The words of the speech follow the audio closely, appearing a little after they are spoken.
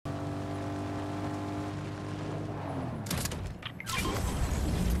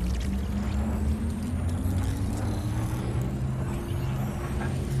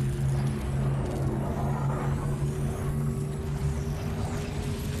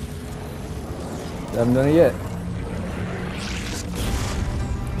I haven't done it yet.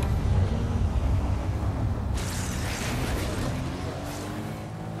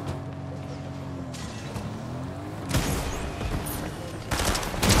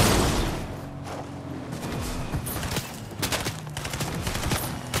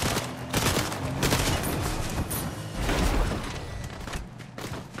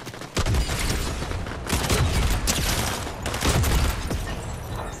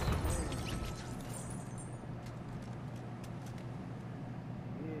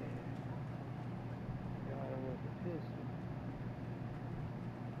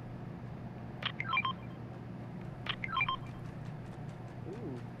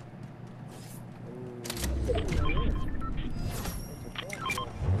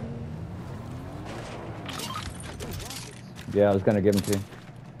 Yeah, I was gonna give him to you.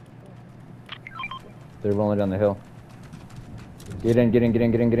 They're rolling down the hill. Get in, get in, get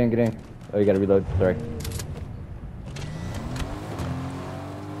in, get in, get in, get in. Oh, you gotta reload, sorry.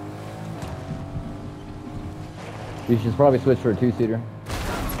 You should probably switch for a two-seater.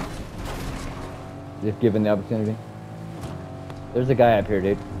 If given the opportunity. There's a guy up here,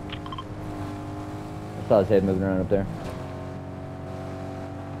 dude. I saw his head moving around up there.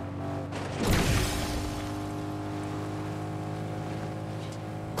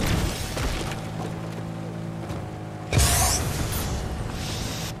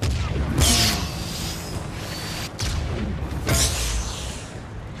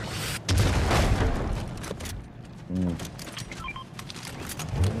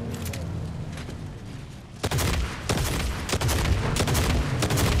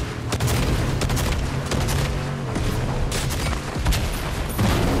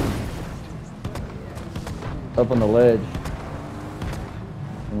 Up on the ledge.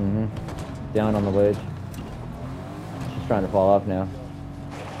 Down on the ledge. She's trying to fall off now.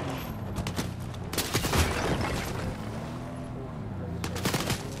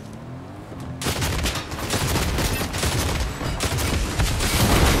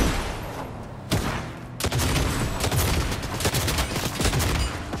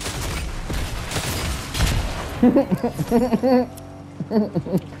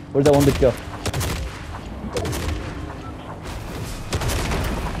 Where'd that one bitch go?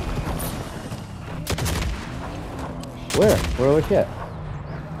 Where? Where was she at?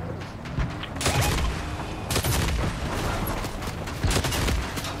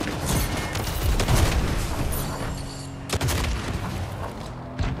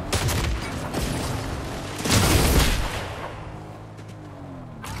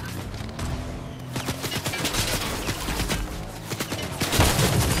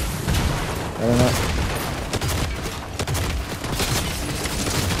 I don't know.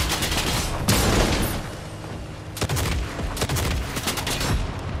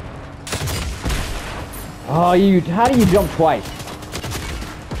 Oh, how do you jump twice?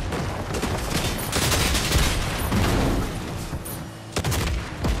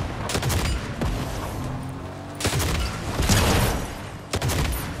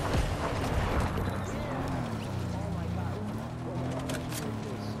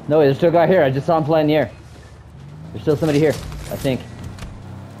 No, there's still a guy here. I just saw him fly in the air. There's still somebody here, I think.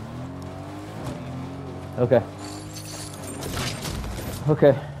 Okay.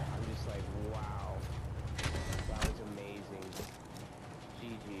 Okay.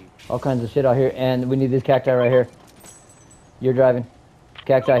 All kinds of shit out here, and we need this cacti right here. You're driving.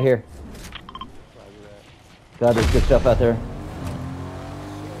 Cacti here. God, there's good stuff out there.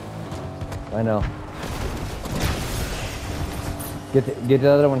 I know. Get the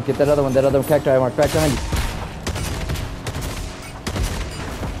other one. Get that other one. That other cacti mark back behind you.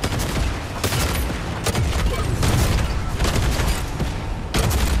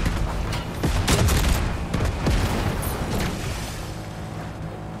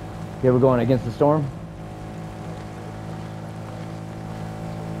 Okay, we're going against the storm.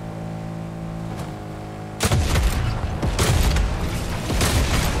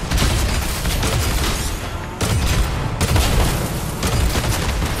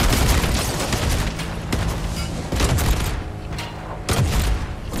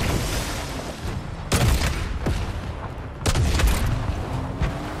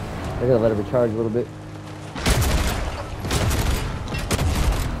 I gotta let it recharge a little bit.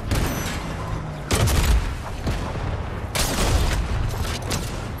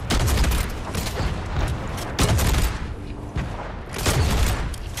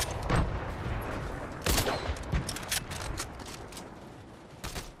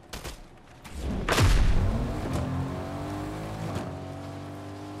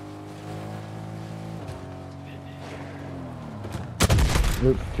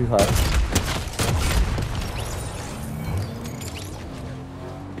 Oops, too high.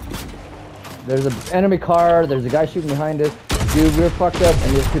 There's an enemy car. There's a guy shooting behind us. Dude, we're fucked up,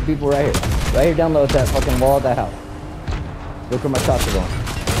 and there's two people right here. Right here down low at that fucking wall of that house. Look where my shots are going.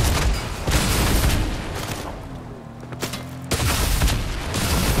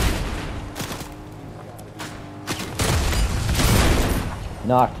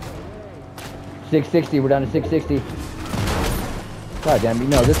 Knocked. 660, we're down to 660. God damn, you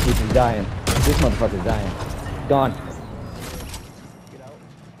know this bitch is dying. This motherfucker's dying. Gone.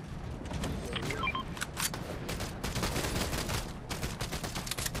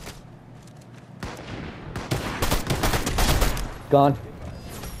 Gone.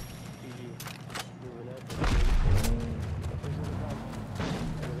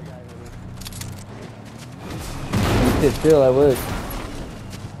 Sit still, I would.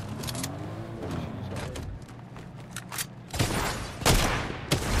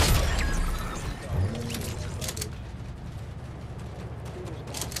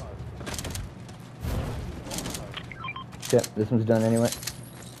 Shit, this one's done anyway.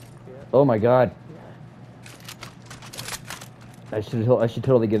 Oh my god. I should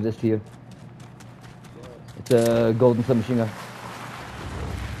totally give this to you. It's a golden submachine gun.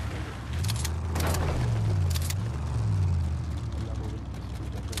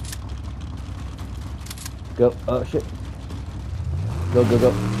 Go. Oh shit. Go, go,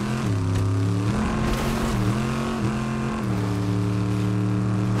 go.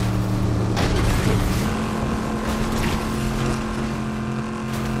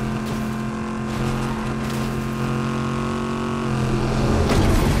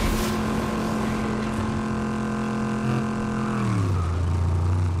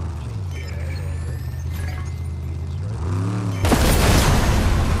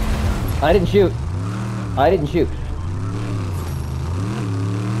 I didn't shoot. I didn't shoot.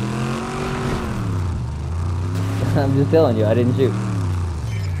 I'm just telling you, I didn't shoot.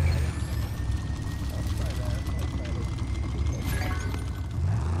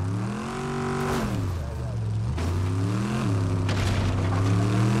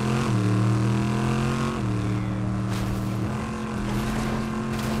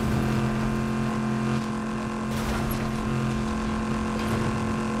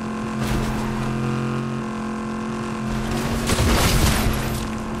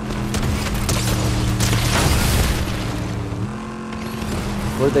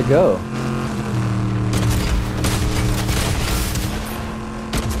 Where'd they go?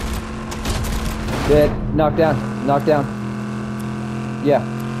 Dead. Knocked down. Knocked down. Yeah.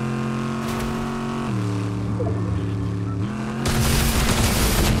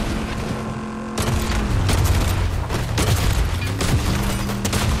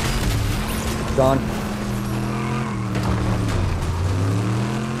 Gone.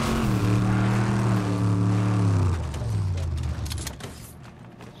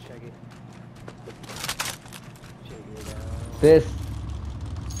 This.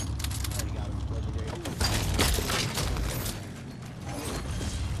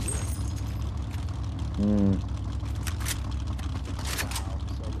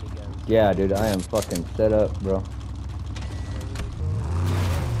 Yeah, dude, I am fucking set up, bro.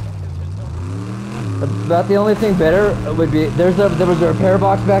 About the only thing better would be there was a repair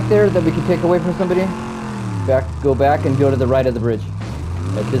box back there that we could take away from somebody. Go back and go to the right of the bridge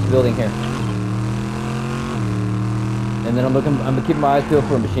at this building here. And then I'm keeping my eyes peeled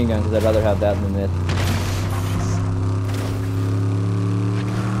for a machine gun because I'd rather have that than this.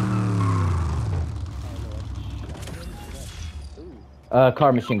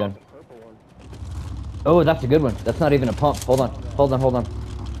 Car machine gun. Oh, that's a good one. That's not even a pump. Hold on. Hold on, hold on.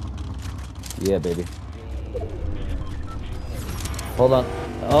 Yeah, baby. Hold on.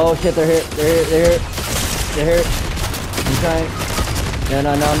 Oh shit, they're here. They're here. They're here. They're here. I'm trying.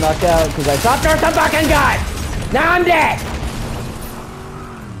 No, I'm knocked out because I shot through some fucking gun! Now I'm dead!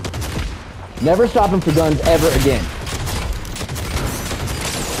 Never stop him for guns ever again.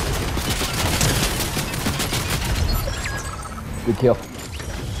 Good kill.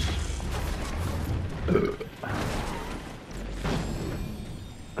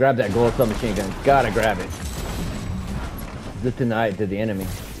 Grab that gold submachine gun. Gotta grab it. Just denied to the enemy.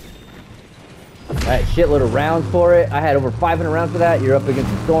 I had shitload of rounds for it. I had over 500 rounds for that. You're up against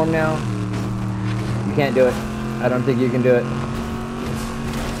the storm now. You can't do it. I don't think you can do it.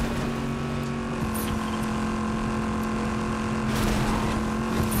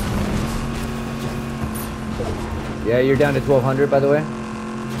 Yeah, you're down to 1200 by the way.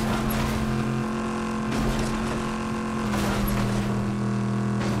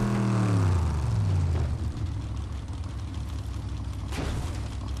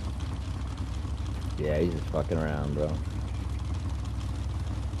 Yeah, he's just fucking around, bro.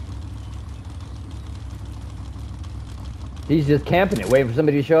 He's just camping it, waiting for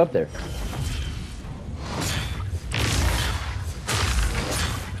somebody to show up there.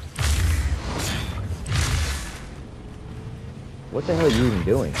 What the hell are you even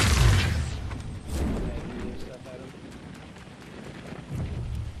doing?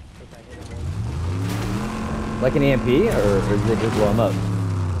 Like an EMP, or is it just blow him up?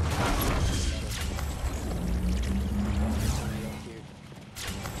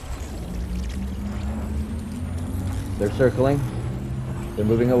 They're circling. They're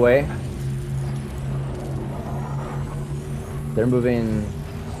moving away. They're moving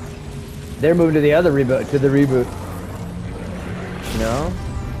to the other reboot, to the reboot. No?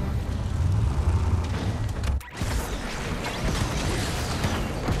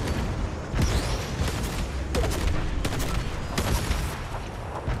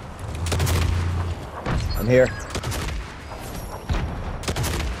 I'm here.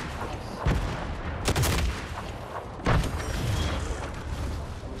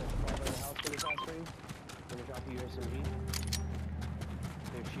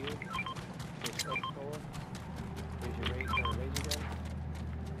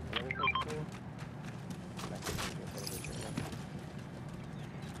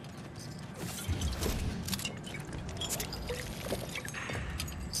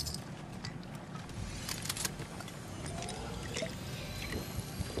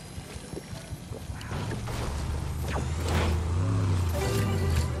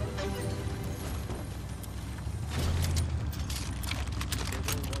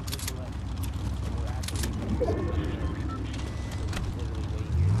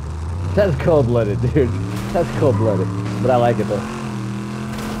 That's cold-blooded, dude. That's cold-blooded. But I like it, though.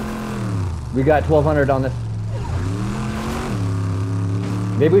 We got 1,200 on this.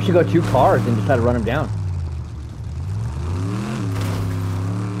 Maybe we should go 2 cars and just try to run them down.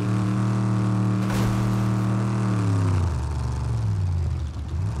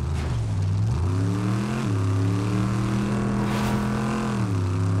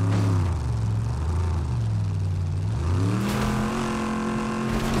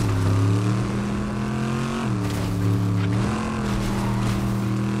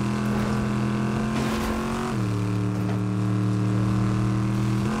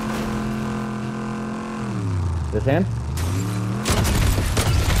 This hand?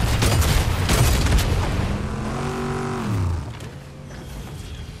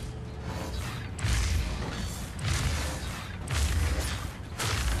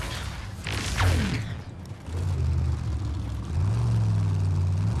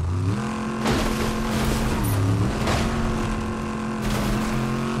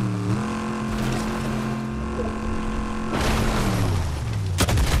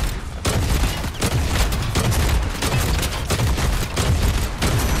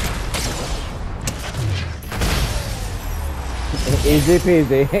 Easy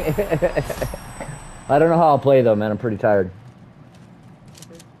peasy. I don't know how I'll play though, man. I'm pretty tired.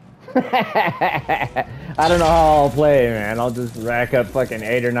 I don't know how I'll play, man. I'll just rack up fucking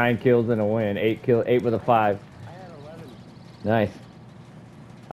 8 or 9 kills in a win. 8 with a 5. I had 11. Nice.